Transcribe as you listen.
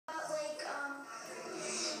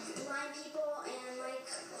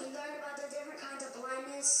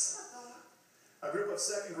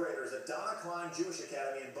second graders at Donna Klein Jewish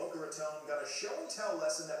Academy in Boca Raton got a show and tell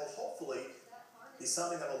lesson that will hopefully be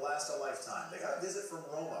something that will last a lifetime. They got a visit from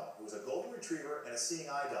Roma, who is a golden retriever and a seeing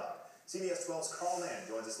eye dog. CBS 12's Carl Mann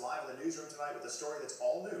joins us live in the newsroom tonight with a story that's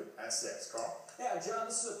all new at 6. Carl? Yeah, John,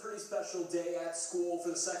 this is a pretty special day at school for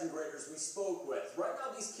the second graders we spoke with. Right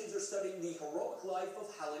now, these kids are studying the heroic life of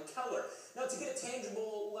Helen Keller. Now, to get a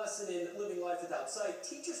tangible lesson in living life without sight,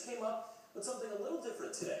 teachers came up with something a little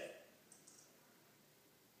different today.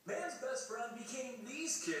 Man's best friend became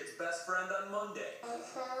these kids' best friend on Monday. I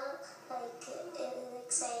felt like it was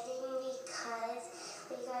exciting because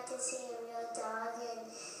we got to see a real dog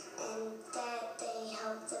and that they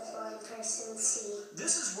helped the blind person see.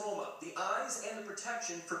 This is Roma, the eyes and the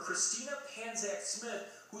protection for Christina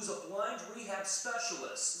Panzak-Smith, who's a blind rehab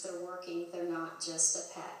specialist. They're working, they're not just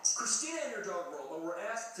a pet. Christina and her dog Roma were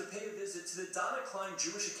asked to pay a visit to the Donna Klein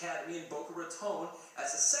Jewish Academy in Boca Raton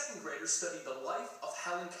as the second graders studied the life of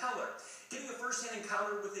Helen Keller, getting a first-hand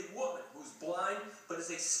encounter with a woman who's blind but is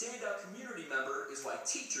a standout community member is why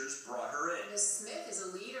teachers brought her in. Ms. Smith is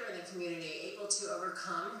a leader in the community, able to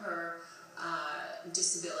overcome her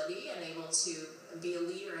disability and able to be a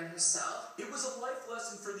leader in herself. It was a life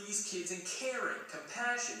lesson for these kids in caring,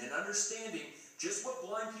 compassion, and understanding just what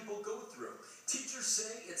blind people go through. Teachers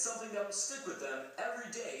say it's something that will stick with them every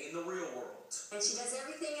day in the real world. And she does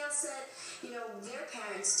everything else that, their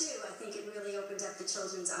parents do. I think it really opened up the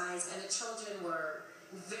children's eyes. And the children were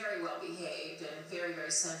very well behaved and very,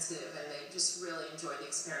 very sensitive, and they just really enjoyed the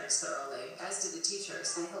experience thoroughly, as did the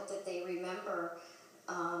teachers. I hope that they remember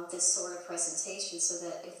this sort of presentation so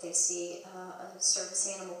that if they see a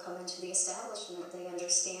service animal come into the establishment, they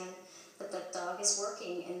understand that the dog is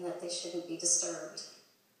working and that they shouldn't be disturbed.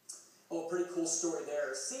 Oh, a pretty cool story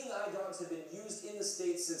there. Seeing eye dogs have been used in the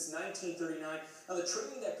States since 1939. Now, the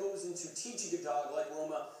training that goes into teaching a dog like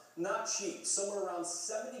Roma, not cheap. Somewhere around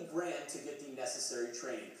 $70 grand to get the necessary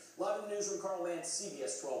training. Live in the newsroom, Carl Mann,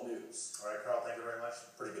 CBS 12 News. All right, Carl, thank you very much.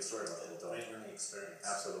 Pretty good story about the little dog. Great learning experience.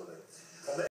 Absolutely.